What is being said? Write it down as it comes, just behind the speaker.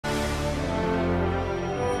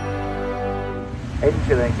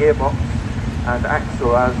engine and gearbox, and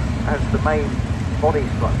axle as the main body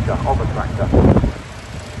structure of a tractor.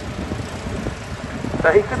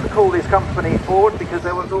 So he couldn't call his company Ford because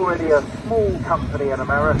there was already a small company in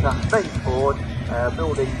America named Ford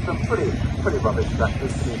building some pretty rubbish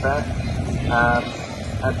tractors, to be fair.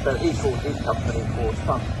 And so he called his company Ford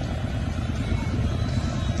Fun.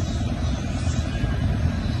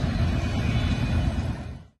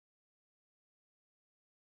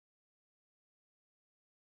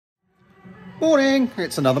 Morning,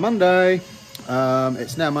 it's another Monday.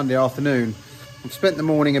 It's now Monday afternoon. I've spent the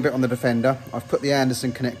morning a bit on the Defender. I've put the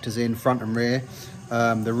Anderson connectors in front and rear.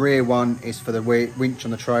 The rear one is for the winch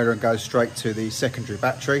on the trailer and goes straight to the secondary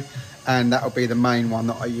battery. And that'll be the main one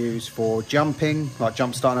that I use for jumping, like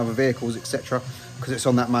jump starting other vehicles, etc. because it's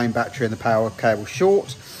on that main battery and the power cable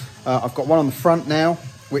short. I've got one on the front now,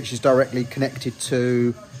 which is directly connected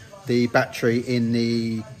to the battery in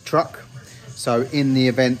the truck. So in the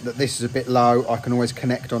event that this is a bit low, I can always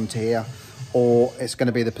connect onto here, or it's going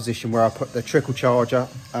to be the position where I put the trickle charger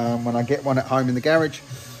when I get one at home in the garage.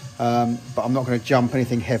 But I'm not going to jump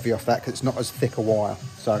anything heavy off that because it's not as thick a wire.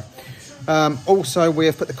 So also we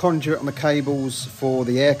have put the conduit on the cables for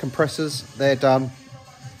the air compressors. They're done.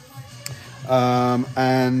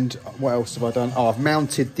 And what else have I done? Oh, I've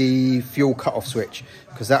mounted the fuel cut-off switch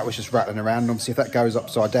because that was just rattling around. And obviously if that goes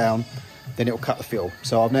upside down, then it'll cut the fuel.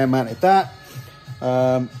 So I've now mounted that.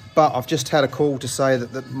 But I've just had a call to say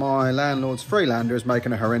that my landlord's Freelander is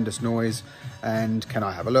making a horrendous noise, and can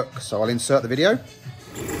I have a look? So I'll insert the video.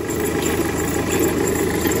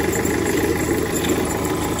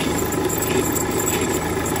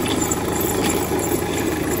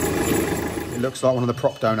 It looks like one of the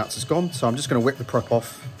prop donuts has gone, so I'm just going to whip the prop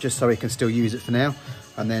off just so he can still use it for now,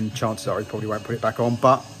 and then chances are he probably won't put it back on,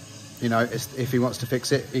 but you know, if he wants to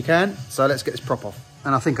fix it, he can. So let's get this prop off.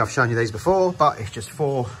 And I think I've shown you these before, but it's just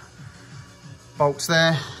 4 bolts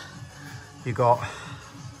there. You've got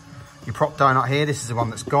your prop donut here. This is the one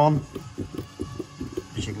that's gone,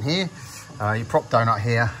 as you can hear. Your prop donut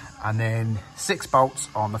here, and then 6 bolts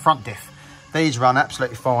on the front diff. These run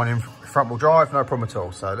absolutely fine in front wheel drive, no problem at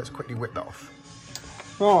all. So let's quickly whip that off.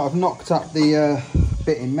 Right, I've knocked up the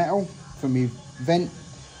bit in metal from my vent.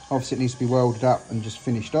 Obviously it needs to be welded up and just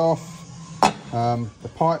finished off. The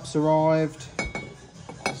pipe's arrived,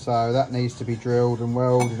 so that needs to be drilled and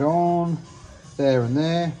welded on there and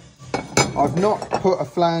there. I've not put a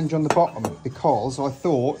flange on the bottom because I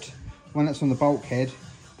thought when it's on the bulkhead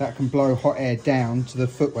that can blow hot air down to the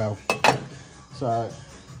footwell. So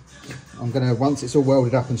I'm gonna, once it's all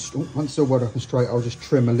welded up and straight, I'll just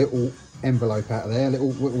trim a little envelope out of there, a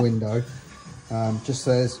little window, just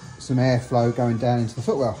so there's some airflow going down into the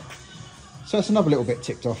footwell. So that's another little bit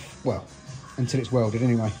ticked off, well, until it's welded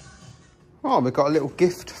anyway. Oh, we've got a little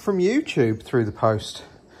gift from YouTube through the post.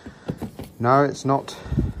 No, it's not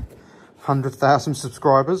 100,000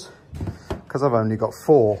 subscribers because I've only got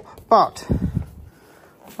 4, but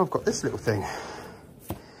I've got this little thing.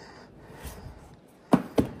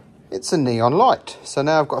 It's a neon light. So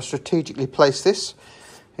now I've got to strategically place this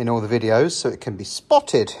in all the videos so it can be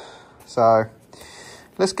spotted. So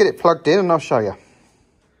let's get it plugged in and I'll show you.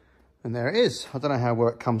 And there it is. I don't know how well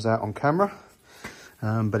it comes out on camera,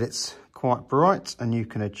 but it's quite bright and you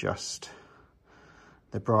can adjust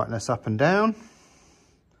the brightness up and down.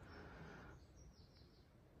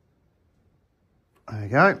 There you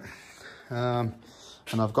go. And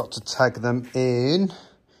I've got to tag them in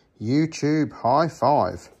YouTube High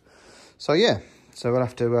 5. So yeah, so we'll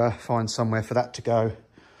have to find somewhere for that to go,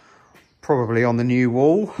 probably on the new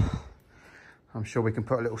wall. I'm sure we can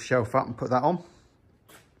put a little shelf up and put that on.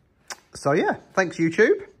 So yeah, thanks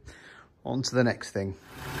YouTube. On to the next thing.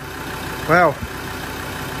 Well,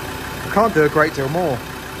 I can't do a great deal more.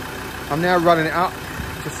 I'm now running it up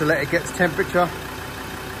just to let it get to temperature.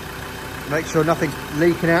 Make sure nothing's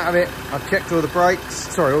leaking out of it. I've checked all the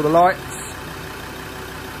brakes, all the lights.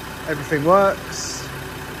 Everything works.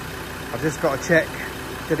 I've just got to check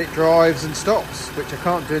that it drives and stops, which I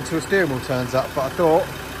can't do until the steering wheel turns up. But I thought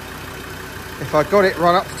if I got it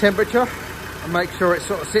run up to temperature and make sure it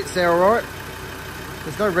sort of sits there all right,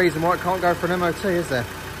 there's no reason why it can't go for an MOT, is there?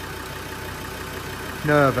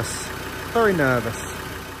 Nervous, very nervous.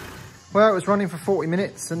 Well, it was running for 40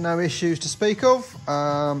 minutes and no issues to speak of.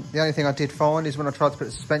 The only thing I did find is when I tried to put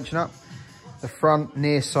the suspension up, the front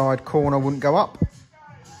near side corner wouldn't go up.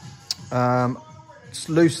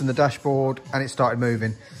 Loosened the dashboard and it started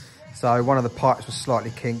moving. So one of the pipes was slightly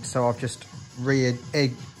kinked, so I've just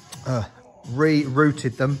re-routed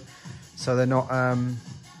them so they're not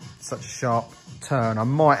such a sharp turn. I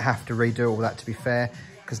might have to redo all that, to be fair,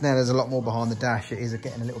 because now there's a lot more behind the dash. It is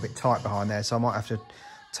getting a little bit tight behind there, so I might have to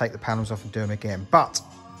take the panels off and do them again. But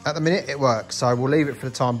at the minute it works, so we'll leave it for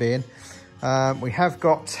the time being. We have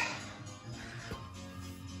got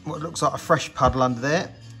what looks like a fresh puddle under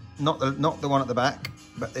there, not the one at the back,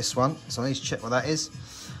 but this one. So I need to check what that is.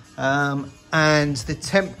 And the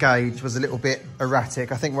temp gauge was a little bit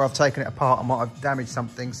erratic. I think where I've taken it apart, I might have damaged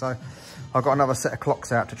something. So I've got another set of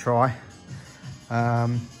clocks out to try.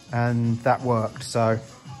 And that worked. So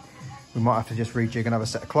we might have to just rejig another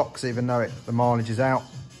set of clocks, even though the mileage is out.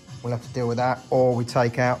 We'll have to deal with that. Or we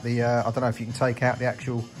take out the, I don't know if you can take out the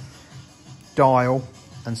actual dial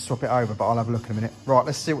and swap it over, but I'll have a look in a minute. Right,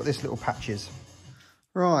 let's see what this little patch is.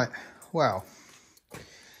 Right, well,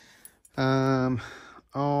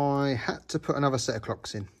 I had to put another set of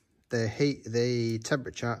clocks in. The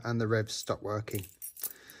temperature and the revs stopped working.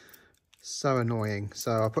 So annoying.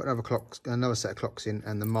 So I put another set of clocks in,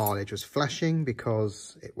 and the mileage was flashing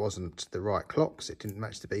because it wasn't the right clocks. It didn't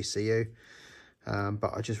match the BCU.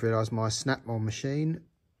 But I just realised my snap-on machine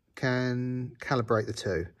can calibrate the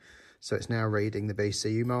two. So it's now reading the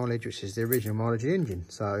BCU mileage, which is the original mileage of the engine.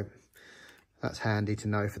 So that's handy to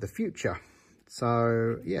know for the future.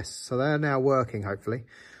 So yes, so they're now working, hopefully.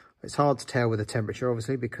 It's hard to tell with the temperature,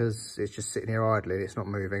 obviously, because it's just sitting here idly. It's not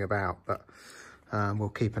moving about, but we'll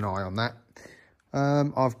keep an eye on that.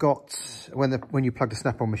 I've got, when you plug the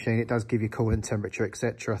snap-on machine, it does give you coolant temperature,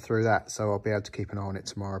 etc. through that. So I'll be able to keep an eye on it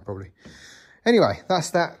tomorrow, probably. Anyway, that's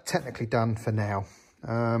that technically done for now.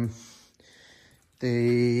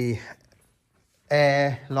 The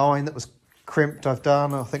air line that was crimped, I've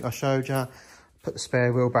done. I think I showed you. Put the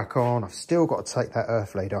spare wheel back on. I've still got to take that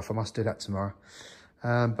earth lead off. I must do that tomorrow.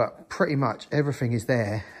 But pretty much everything is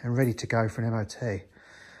there and ready to go for an MOT. I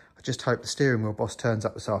just hope the steering wheel boss turns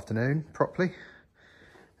up this afternoon properly.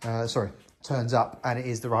 Turns up and it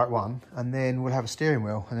is the right one. And then we'll have a steering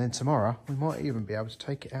wheel. And then tomorrow we might even be able to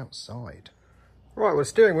take it outside. Right, well, the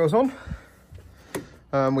steering wheel's on.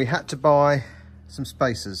 We had to buy some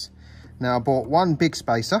spacers. Now I bought one big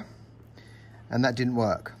spacer and that didn't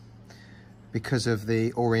work because of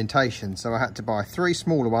the orientation. So I had to buy 3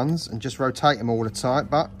 smaller ones and just rotate them all a tight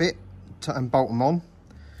bit and bolt them on.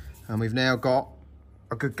 And we've now got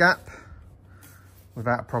a good gap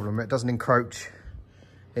without a problem. It doesn't encroach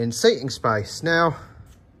in seating space. Now,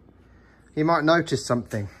 you might notice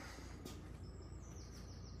something.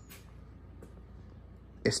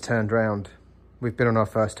 It's turned round. We've been on our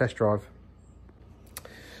first test drive.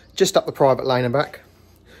 Just up the private lane and back.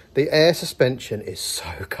 The air suspension is so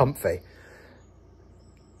comfy.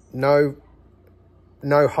 No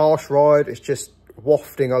harsh ride, it's just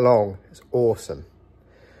wafting along. It's awesome.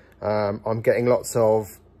 I'm getting lots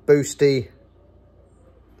of boosty,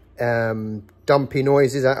 dumpy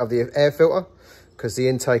noises out of the air filter because the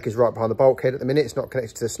intake is right behind the bulkhead at the minute. It's not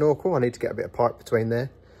connected to the snorkel. I need to get a bit of pipe between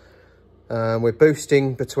there. We're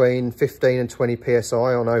boosting between 15 and 20 PSI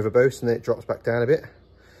on overboost, and then it drops back down a bit.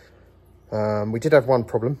 We did have one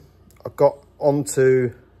problem. I got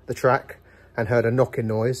onto the track and heard a knocking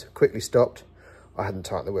noise, quickly stopped. I hadn't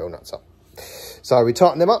tightened the wheel nuts up. So we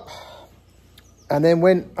tightened them up and then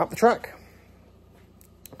went up the track.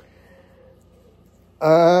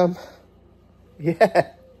 Yeah,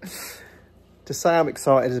 to say I'm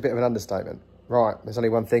excited is a bit of an understatement. Right, there's only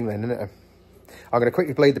one thing then, isn't it? I'm going to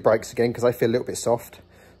quickly bleed the brakes again because they feel a little bit soft.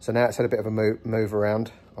 So now it's had a bit of a move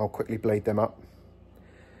around. I'll quickly bleed them up.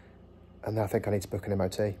 And I think I need to book an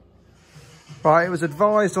MOT. Right, it was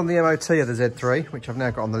advised on the MOT of the Z3, which I've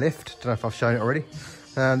now got on the lift. Don't know if I've shown it already.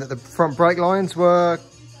 That the front brake lines were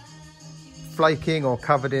flaking or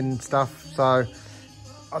covered in stuff. So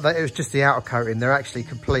it was just the outer coating. They're actually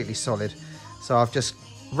completely solid. So I've just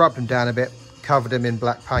rubbed them down a bit, covered them in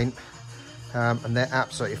black paint. And they're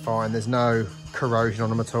absolutely fine. There's no corrosion on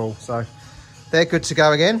them at all. So they're good to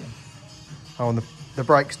go again. Oh, and the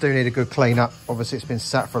brakes do need a good clean up. Obviously it's been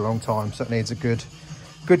sat for a long time, so it needs a good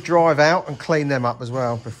drive out and clean them up as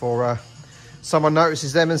well before someone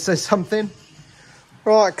notices them and says something.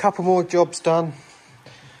 Right, a couple more jobs done.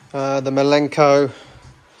 The Malenko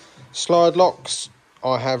slide locks,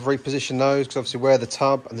 I have repositioned those because obviously where the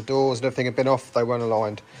tub and the doors and everything have been off, they weren't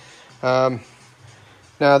aligned.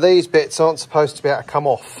 Now these bits aren't supposed to be able to come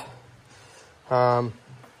off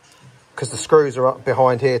because the screws are up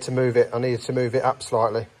behind here to move it. I needed to move it up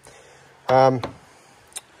slightly.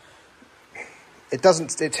 It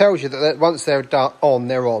tells you that once they're on,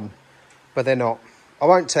 they're on, but they're not. I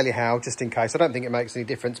won't tell you how, just in case. I don't think it makes any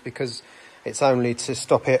difference because it's only to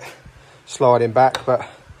stop it sliding back, but a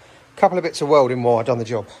couple of bits of welding wire done the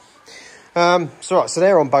job. So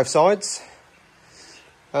they're on both sides.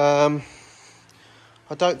 I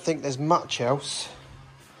don't think there's much else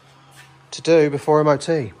to do before MOT.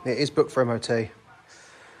 It is booked for MOT.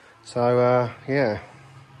 So, yeah.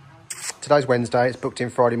 Today's Wednesday, it's booked in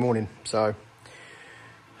Friday morning. So,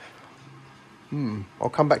 I'll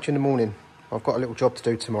come back to you in the morning. I've got a little job to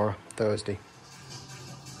do tomorrow, Thursday.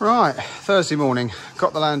 Right, Thursday morning,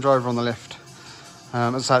 got the Land Rover on the lift.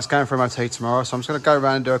 As I say, it's going for MOT tomorrow, so I'm just going to go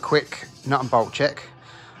around and do a quick nut and bolt check.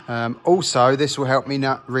 Also, this will help me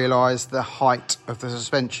realise the height of the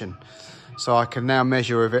suspension, so I can now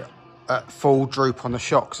measure with it at full droop on the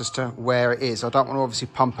shocks as to where it is. I don't want to obviously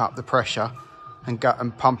pump up the pressure and go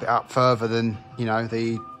and pump it up further than, you know,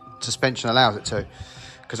 the suspension allows it to.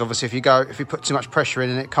 Because obviously if you put too much pressure in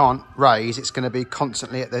and it can't raise, it's going to be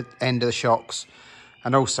constantly at the end of the shocks,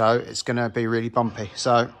 and also it's going to be really bumpy.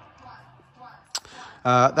 So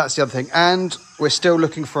that's the other thing. And we're still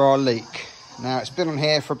looking for our leak. Now, it's been on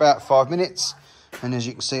here for about 5 minutes, and as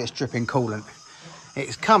you can see, it's dripping coolant.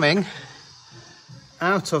 It's coming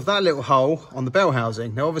out of that little hole on the bell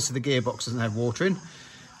housing. Now, obviously the gearbox doesn't have water in,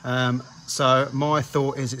 so my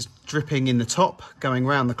thought is it's dripping in the top, going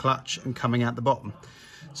round the clutch and coming out the bottom.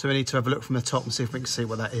 So we need to have a look from the top and see if we can see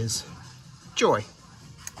what that is. Joy.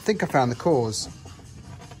 I think I found the cause.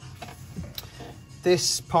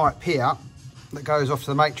 This pipe here that goes off to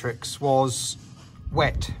the matrix was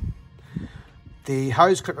wet. The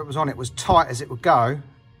hose clip that was on it was tight as it would go,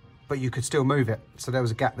 but you could still move it. So there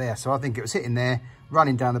was a gap there. So I think it was hitting there,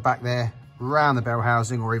 running down the back there, around the bell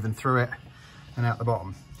housing, or even through it and out the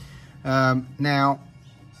bottom. Now,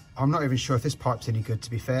 I'm not even sure if this pipe's any good, to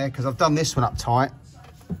be fair, because I've done this one up tight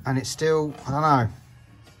and it's still, I don't know.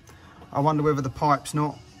 I wonder whether the pipe's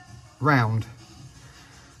not round.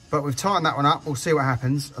 But we've tightened that one up. We'll see what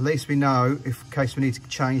happens. At least we know if in case we need to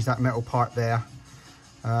change that metal pipe there.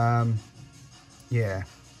 Yeah.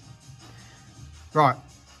 Right.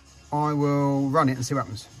 I will run it and see what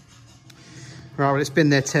happens. Right, well, it's been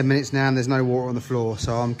there 10 minutes now and there's no water on the floor.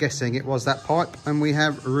 So I'm guessing it was that pipe and we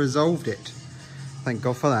have resolved it. Thank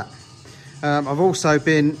God for that. I've also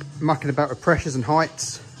been mucking about with pressures and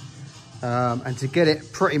heights. And to get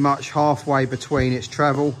it pretty much halfway between its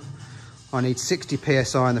travel, I need 60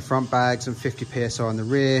 PSI in the front bags and 50 PSI in the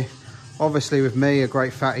rear. Obviously with me, a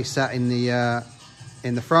great fatty sat in the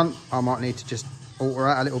front, I might need to just alter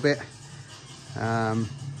that a little bit.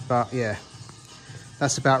 But yeah,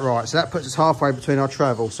 that's about right. So that puts us halfway between our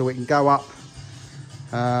travel, so we can go up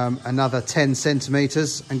another 10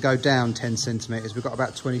 centimetres and go down 10 centimetres. We've got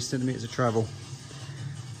about 20 centimetres of travel.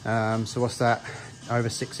 So what's that? Over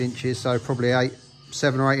 6 inches, so probably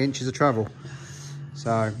 7 or 8 inches of travel.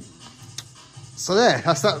 So there,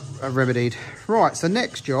 that's that remedied. Right, so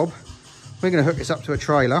next job, we're going to hook this up to a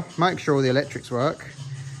trailer, make sure all the electrics work,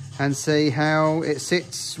 and see how it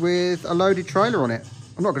sits with a loaded trailer on it.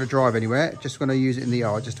 I'm not going to drive anywhere, just going to use it in the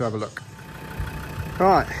yard just to have a look.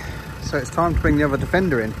 Right, so it's time to bring the other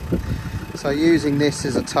Defender in. So using this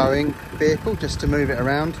as a towing vehicle just to move it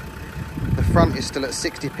around. The front is still at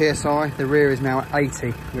 60 PSI, the rear is now at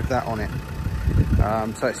 80 with that on it.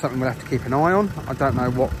 So it's something we'll have to keep an eye on. I don't know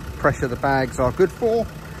what pressure the bags are good for,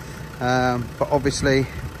 but obviously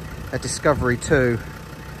a Discovery 2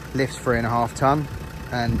 lifts 3.5 tonne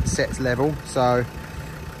and sets level, so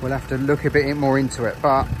we'll have to look a bit more into it,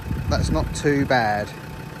 but that's not too bad.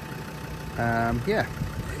 Yeah,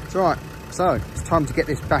 it's all right. So it's time to get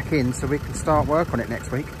this back in so we can start work on it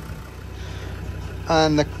next week.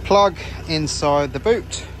 And the plug inside the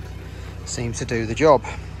boot seems to do the job,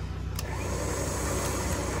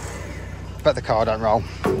 but the car don't roll.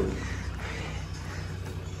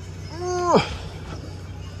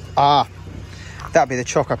 Ah, that'd be the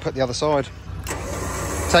chock I put the other side.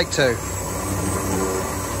 Take 2.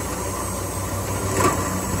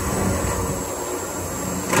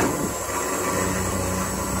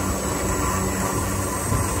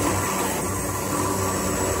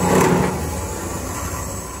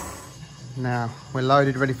 Now we're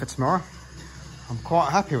loaded, ready for tomorrow. I'm quite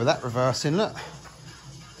happy with that reversing. Look,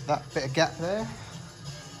 that bit of gap there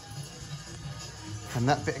and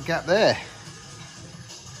that bit of gap there.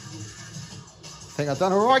 I think I've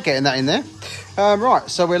done all right getting that in there. Right,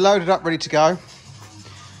 so we're loaded up, ready to go,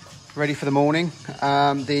 ready for the morning.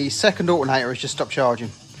 The second alternator has just stopped charging.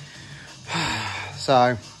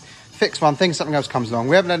 So fix one thing, something else comes along.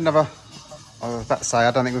 We haven't had another, I was about to say,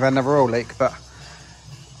 I don't think we've had another oil leak, but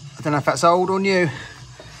I don't know if that's old or new.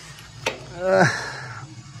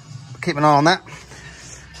 Keep an eye on that.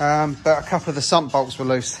 But a couple of the sump bolts were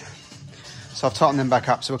loose, so I've tightened them back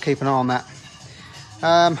up, so we'll keep an eye on that.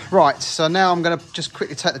 Right, so now I'm going to just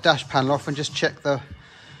quickly take the dash panel off and just check the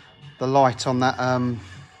light on that,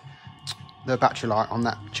 the battery light on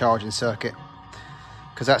that charging circuit,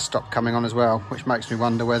 because that stopped coming on as well, which makes me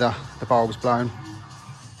wonder whether the bulb's blown.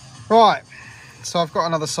 Right, so I've got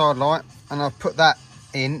another side light and I've put that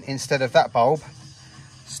in instead of that bulb.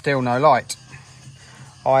 Still no light.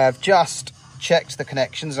 I have just checked the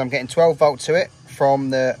connections. I'm getting 12 volt to it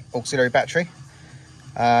from the auxiliary battery.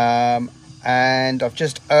 And I've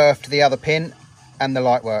just earthed the other pin and the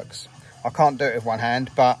light works. I can't do it with one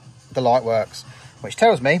hand, but the light works, which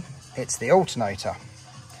tells me it's the alternator.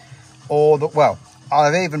 Or the, well,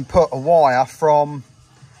 I've even put a wire from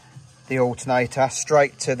the alternator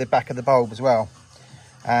straight to the back of the bulb as well,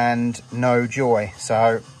 and no joy.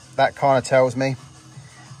 So that kind of tells me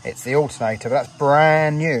it's the alternator, but that's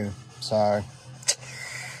brand new. So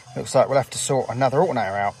looks like we'll have to sort another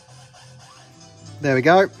alternator out. There we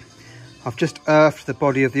go. I've just earthed the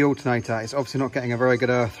body of the alternator. It's obviously not getting a very good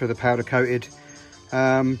earth through the powder coated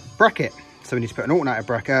bracket. So we need to put an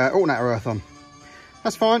alternator earth on.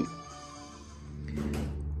 That's fine.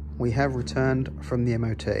 We have returned from the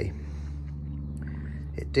MOT. It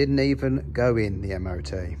didn't even go in the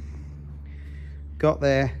MOT. Got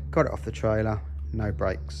there, got it off the trailer, no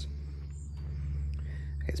brakes.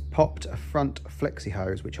 It's popped a front flexi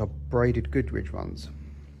hose, which are braided Goodrich ones.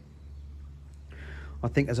 I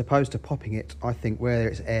think as opposed to popping it, I think where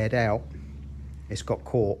it's aired out, it's got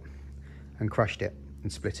caught and crushed it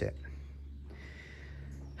and split it.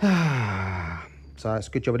 So it's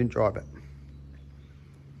a good job I didn't drive it.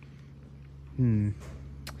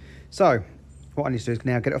 So what I need to do is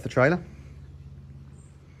now get it off the trailer,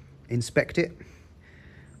 inspect it.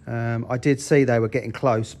 I did see they were getting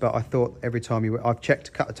close, but I thought every time I've checked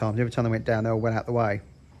a couple of times, every time they went down, they all went out the way.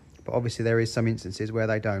 But obviously there is some instances where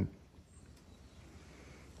they don't.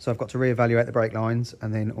 So I've got to reevaluate the brake lines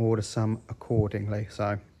and then order some accordingly.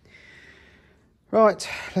 So, right,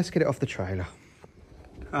 let's get it off the trailer.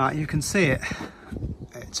 You can see it.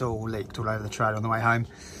 It's all leaked all over the trailer on the way home.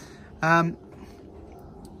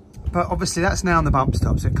 But obviously that's now on the bump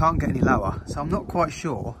stop, so it can't get any lower. So I'm not quite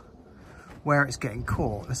sure where it's getting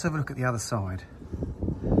caught. Let's have a look at the other side.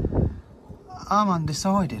 I'm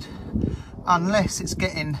undecided. Unless it's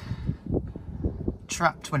getting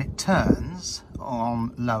trapped when it turns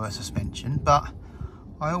on lower suspension, but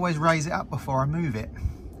I always raise it up before I move it.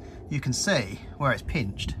 You can see where it's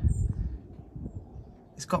pinched.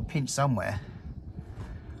 It's got pinched somewhere.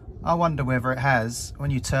 I wonder whether it has, when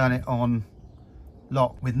you turn it on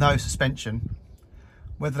lock with no suspension,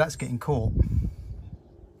 whether that's getting caught.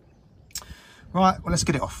 Right, well, let's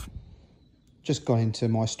get it off. Just gone into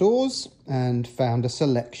my stores and found a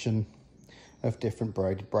selection of different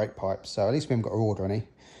braided brake pipes. So at least we haven't got to order any.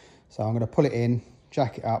 So I'm going to pull it in,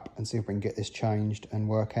 jack it up and see if we can get this changed and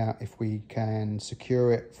work out if we can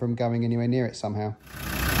secure it from going anywhere near it somehow.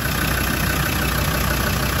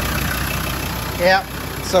 Yeah,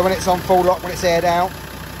 so when it's on full lock, when it's aired out,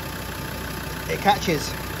 it catches.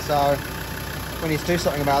 So we need to do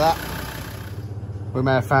something about that. We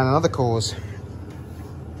may have found another cause.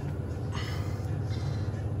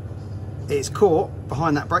 It's caught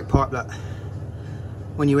behind that brake pipe, look,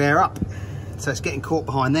 when you air up. So it's getting caught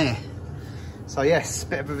behind there. So yes,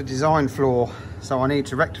 bit of a design flaw. So I need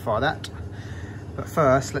to rectify that. But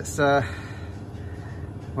first, let's, well,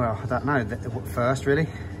 I don't know what first really.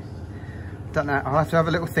 Don't know, I'll have to have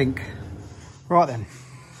a little think. Right then.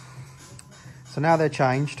 So now they're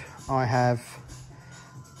changed. I have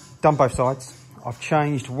done both sides. I've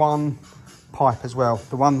changed one pipe as well.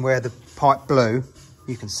 The one where the pipe blew,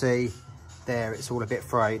 you can see there, it's all a bit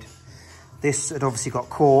frayed. This had obviously got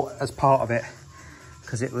caught as part of it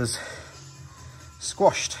because it was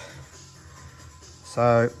squashed.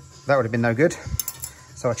 So that would have been no good.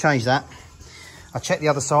 So I changed that. I checked the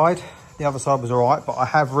other side. The other side was all right, but I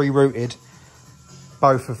have rerouted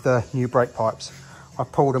both of the new brake pipes. I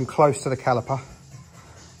pulled them close to the caliper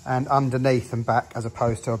and underneath and back as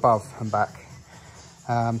opposed to above and back.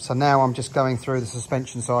 So now I'm just going through the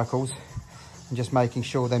suspension cycles and just making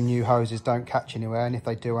sure them new hoses don't catch anywhere, and if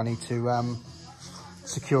they do I need to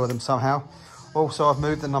secure them somehow. Also I've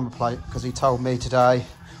moved the number plate because he told me today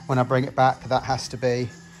when I bring it back that has to be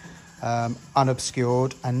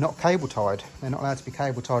unobscured and not cable tied. They're not allowed to be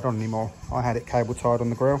cable tied on anymore. I had it cable tied on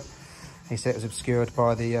the grille. He said it was obscured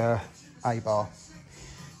by the A-bar.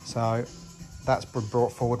 So that's been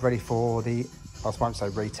brought forward ready for the, I won't say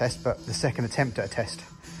retest, but the second attempt at a test.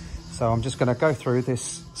 So I'm just going to go through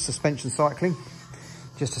this suspension cycling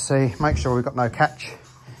just to see, make sure we've got no catch,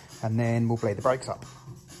 and then we'll bleed the brakes up.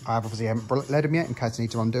 I obviously haven't led them yet in case I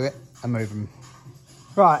need to undo it and move them.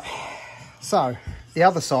 Right, so the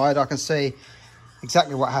other side I can see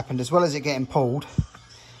exactly what happened. As well as it getting pulled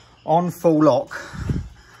on full lock,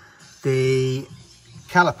 the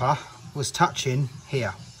caliper was touching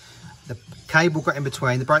here. The cable got in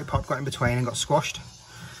between, the brake pipe got in between and got squashed.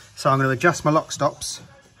 So I'm going to adjust my lock stops.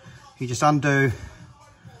 You just undo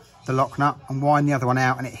the lock nut and wind the other one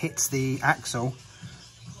out, and it hits the axle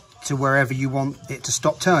to wherever you want it to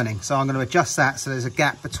stop turning. So I'm going to adjust that so there's a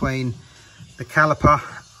gap between the caliper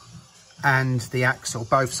and the axle,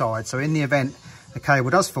 both sides. So in the event the cable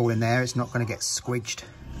does fall in there, it's not going to get squidged.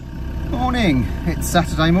 Morning, it's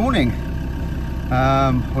Saturday morning.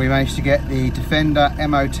 We managed to get the Defender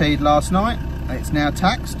MOT'd last night. It's now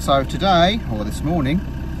taxed, so today, or this morning,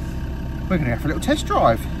 we're going to go for a little test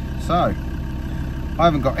drive. So I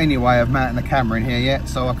haven't got any way of mounting the camera in here yet,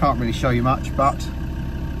 so I can't really show you much, but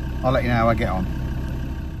I'll let you know how I get on.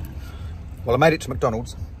 Well, I made it to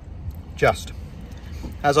McDonald's just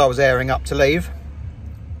as I was airing up to leave.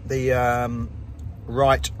 The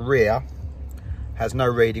right rear has no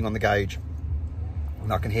reading on the gauge,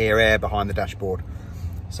 and I can hear air behind the dashboard,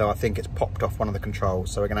 so I think it's popped off one of the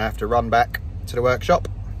controls. So we're going to have to run back to the workshop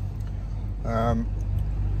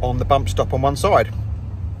on the bump stop on one side,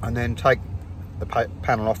 and then take the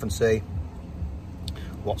panel off and see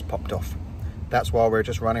what's popped off. That's why we're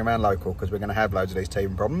just running around local, because we're going to have loads of these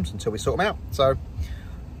teething problems until we sort them out. So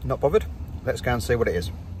not bothered, let's go and see what it is.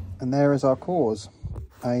 And there is our cause,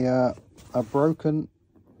 a broken,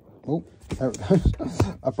 oh, there it goes.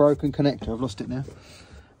 A broken connector. I've lost it now.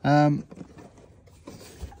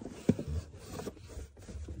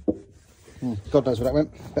 God knows where that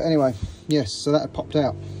went. But anyway, yes, so that had popped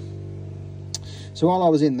out. So while I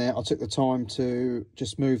was in there, I took the time to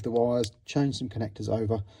just move the wires, change some connectors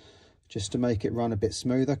over, just to make it run a bit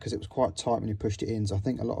smoother, because it was quite tight when you pushed it in. So I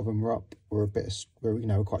think a lot of them were were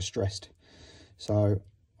quite stressed. So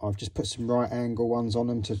I've just put some right angle ones on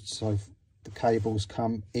them so the cables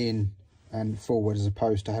come in and forward as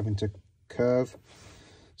opposed to having to curve.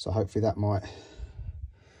 So hopefully that might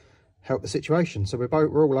help the situation. So we're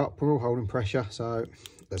all up, we're all holding pressure, so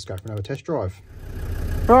let's go for another test drive.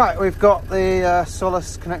 Right, we've got the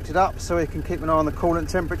Solus connected up so we can keep an eye on the coolant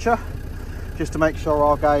temperature, just to make sure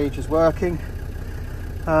our gauge is working.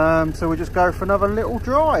 So we'll just go for another little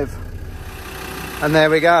drive. And there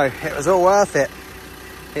we go, it was all worth it.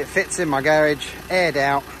 It fits in my garage, aired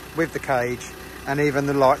out, with the cage, and even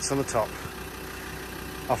the lights on the top.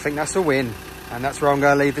 I think that's a win, and that's where I'm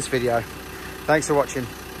going to leave this video. Thanks for watching.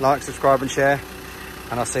 Like, subscribe and share,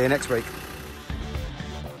 and I'll see you next week.